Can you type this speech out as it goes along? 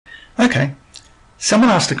Okay, someone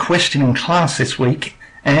asked a question in class this week,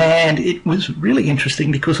 and it was really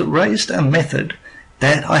interesting because it raised a method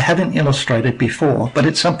that I haven't illustrated before, but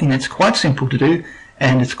it's something that's quite simple to do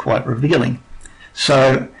and it's quite revealing.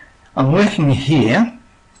 So I'm working here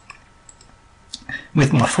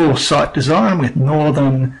with my 4-site design with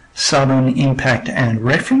northern, southern, impact and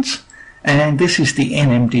reference, and this is the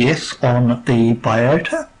NMDS on the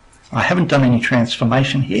biota. I haven't done any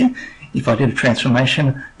transformation here. If I did a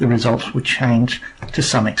transformation, the results would change to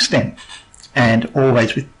some extent. And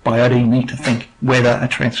always with biota, you need to think whether a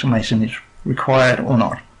transformation is required or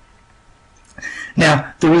not.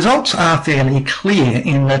 Now, the results are fairly clear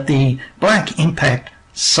in that the black impact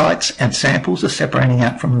sites and samples are separating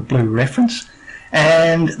out from the blue reference,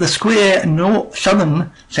 and the square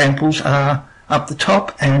southern samples are up the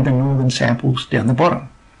top and the northern samples down the bottom.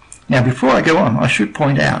 Now, before I go on, I should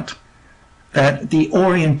point out that the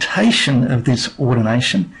orientation of this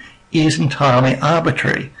ordination is entirely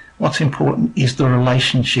arbitrary. What's important is the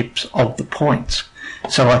relationships of the points.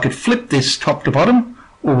 So I could flip this top to bottom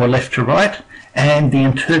or left to right, and the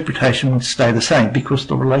interpretation would stay the same because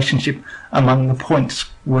the relationship among the points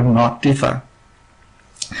would not differ.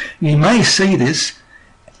 You may see this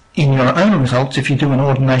in your own results. If you do an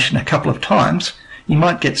ordination a couple of times, you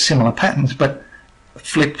might get similar patterns, but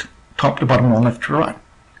flipped top to bottom or left to right.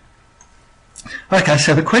 Okay,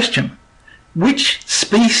 so the question: which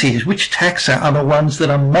species, which taxa are the ones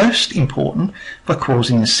that are most important for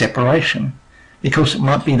causing this separation? Because it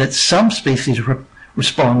might be that some species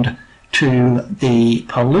respond to the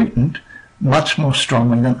pollutant much more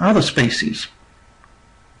strongly than other species.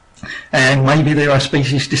 And maybe there are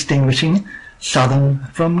species distinguishing southern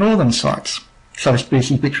from northern sites. So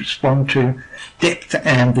species which respond to depth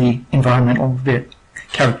and the environmental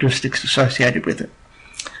characteristics associated with it.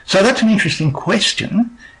 So that's an interesting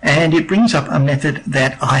question, and it brings up a method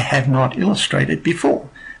that I have not illustrated before,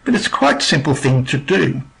 but it's quite a simple thing to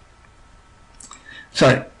do.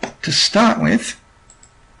 So to start with,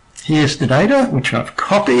 here's the data which I've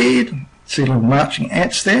copied. See little marching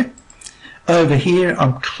ants there. Over here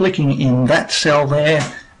I'm clicking in that cell there.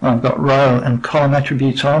 I've got row and column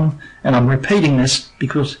attributes on, and I'm repeating this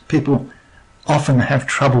because people often have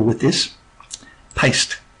trouble with this.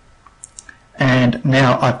 Paste. And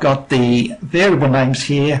now I've got the variable names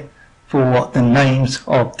here for the names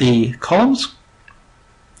of the columns,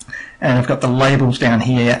 and I've got the labels down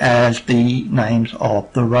here as the names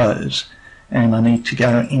of the rows. And I need to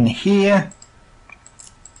go in here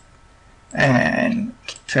and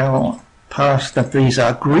tell pass that these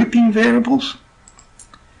are grouping variables,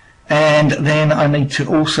 and then I need to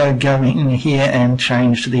also go in here and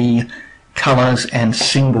change the colors and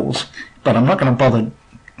symbols, but I'm not going to bother.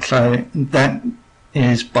 So that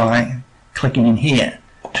is by clicking in here.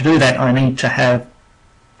 To do that, I need to have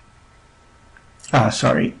I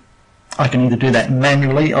can either do that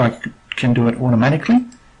manually or I can do it automatically.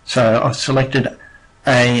 So I've selected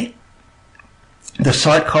the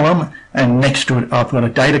site column, and next to it I've got a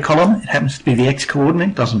data column. It happens to be the X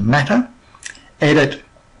coordinate, doesn't matter. Edit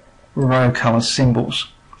row color symbols.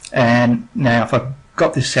 And now if I've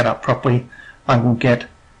got this set up properly, I will get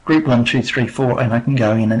group 1, 2, 3, 4, and I can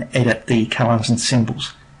go in and edit the colors and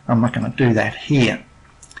symbols. I'm not going to do that here.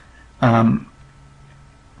 The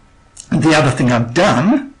other thing I've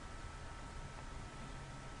done,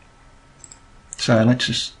 so let's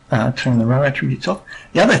just turn the row attributes off.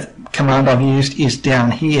 The other command I've used is down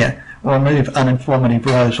here, remove uninformative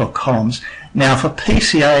rows or columns. Now for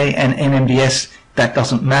PCA and NMDS that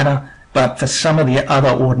doesn't matter, but for some of the other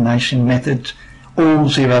ordination methods, all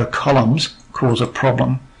 0 columns cause a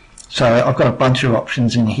problem. So I've got a bunch of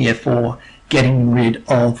options in here for getting rid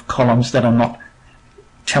of columns that are not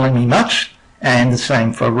telling me much, and the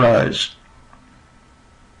same for rows.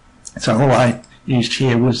 So all I used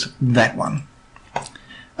here was that one.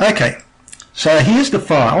 Okay, so here's the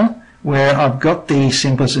file where I've got the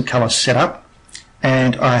symbols and colors set up,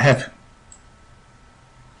 and I have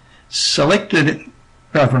selected,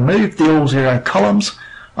 I've removed the all 0 columns.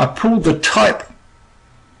 I pulled the type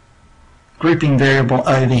grouping variable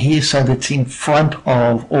over here so that it's in front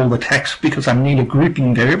of all the tags, because I need a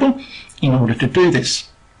grouping variable in order to do this.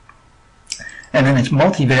 And then it's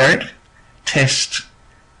multivariate test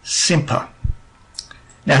SIMPER.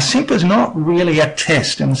 Now SIMPER is not really a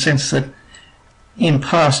test in the sense that in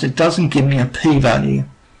past it doesn't give me a p-value,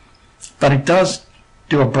 but it does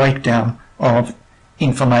do a breakdown of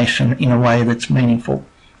information in a way that's meaningful.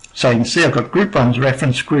 So you can see I've got group 1's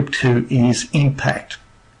reference, group 2 is impact.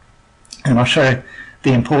 And I'll show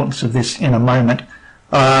the importance of this in a moment.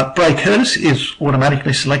 Bray-Curtis is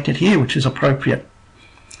automatically selected here, which is appropriate.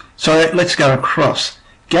 So let's go across.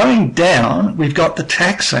 Going down, we've got the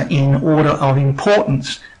taxa in order of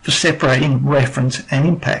importance for separating reference and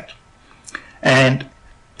impact. And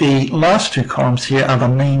the last two columns here are the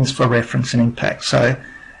means for reference and impact. So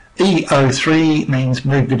E03 means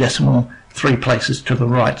move the decimal 3 places to the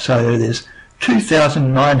right. So there's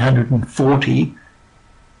 2,940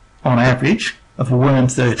 on average of worm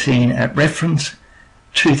 13 at reference,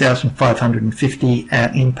 2,550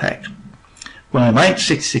 at impact. Worm 8,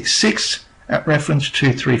 666 at reference,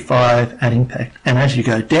 235 at impact. And as you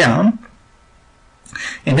go down,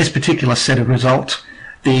 in this particular set of results,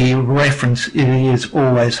 the reference is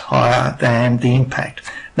always higher than the impact.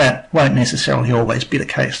 That won't necessarily always be the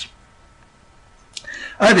case.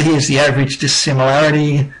 Over here is the average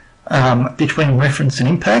dissimilarity between reference and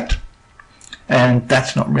impact, and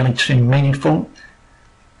that's not really too meaningful.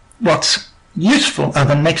 What's useful are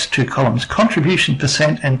the next two columns, contribution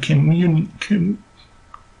percent and cumulative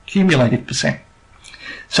percent.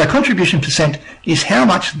 So contribution percent is how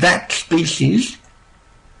much that species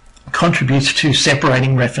contributes to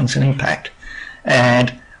separating reference and impact,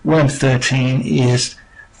 and worm 13 is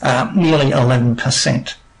nearly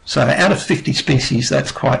 11%. So out of 50 species,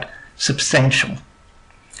 that's quite substantial.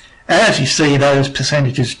 As you see, those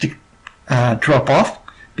percentages drop off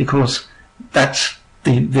because that's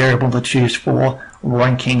the variable that's used for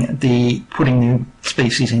ranking putting the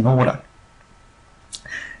species in order.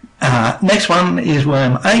 Next one is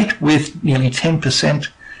worm 8 with nearly 10%,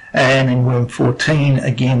 and in worm 14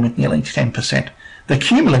 again with nearly 10%. The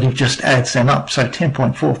cumulative just adds them up, so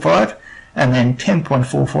 10.45 and then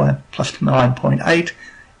 10.45 plus 9.8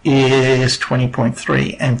 is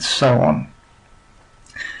 20.3, and so on.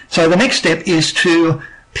 So the next step is to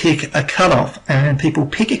pick a cutoff, and people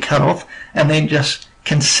pick a cutoff and then just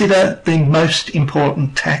consider the most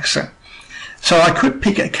important taxa. So I could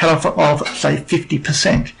pick a cutoff of, say,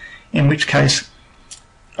 50%, in which case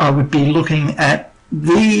I would be looking at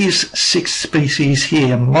these 6 species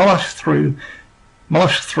here, mosh 3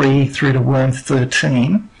 through to worm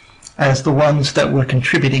 13, as the ones that were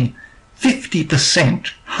contributing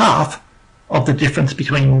 50%, half of the difference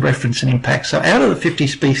between reference and impact. So out of the 50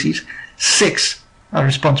 species, 6 are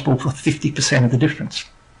responsible for 50% of the difference.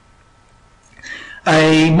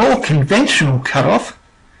 A more conventional cutoff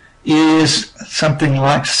is something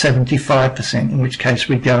like 75%, in which case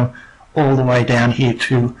we go all the way down here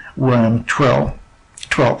to worm 12.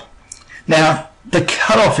 Now, the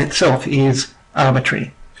cutoff itself is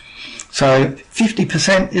arbitrary. So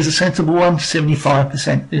 50% is a sensible one,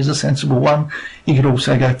 75% is a sensible one. You could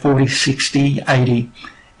also go 40, 60, 80,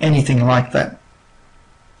 anything like that.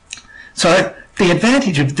 So the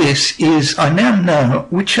advantage of this is I now know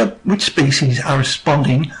which species are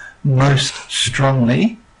responding most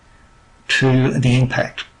strongly to the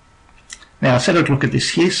impact. Now I said I'd look at this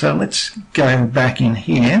here, so let's go back in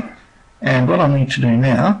here, and what I need to do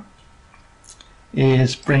now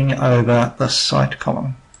is bring over the site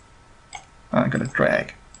column. I've got to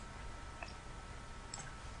drag.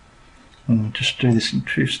 And just do this in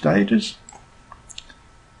 2 stages.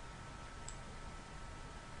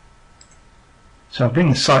 So I'll bring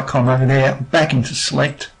the site column over there, back into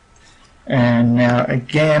select, and now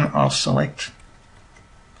again I'll select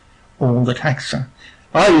all the taxa.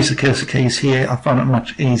 I use the cursor keys here. I find it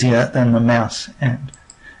much easier than the mouse and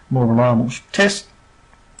more reliable. Test,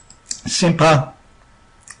 SIMPER,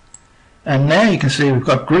 and now you can see we've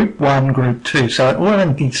got group 1, group 2. So it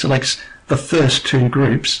automatically selects the first 2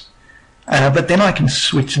 groups, but then I can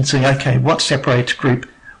switch and see, okay, what separates group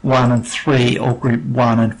 1 and 3 or group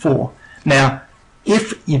 1 and 4. Now,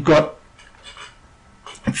 if you've got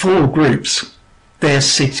 4 groups, there's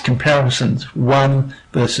 6 comparisons, 1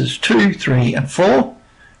 versus 2, 3 and 4,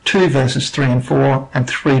 2 versus 3 and 4, and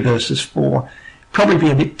 3 versus 4. Probably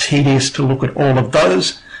be a bit tedious to look at all of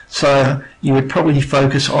those, so you would probably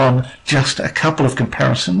focus on just a couple of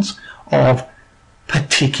comparisons of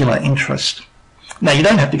particular interest. Now you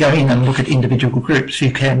don't have to go in and look at individual groups.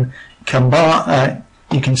 You can combine,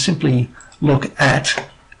 you can simply look at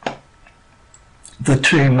the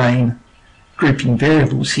 2 main grouping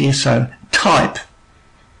variables here, so type,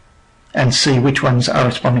 and see which ones are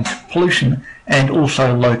responding to pollution, and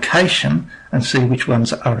also location, and see which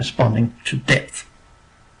ones are responding to depth.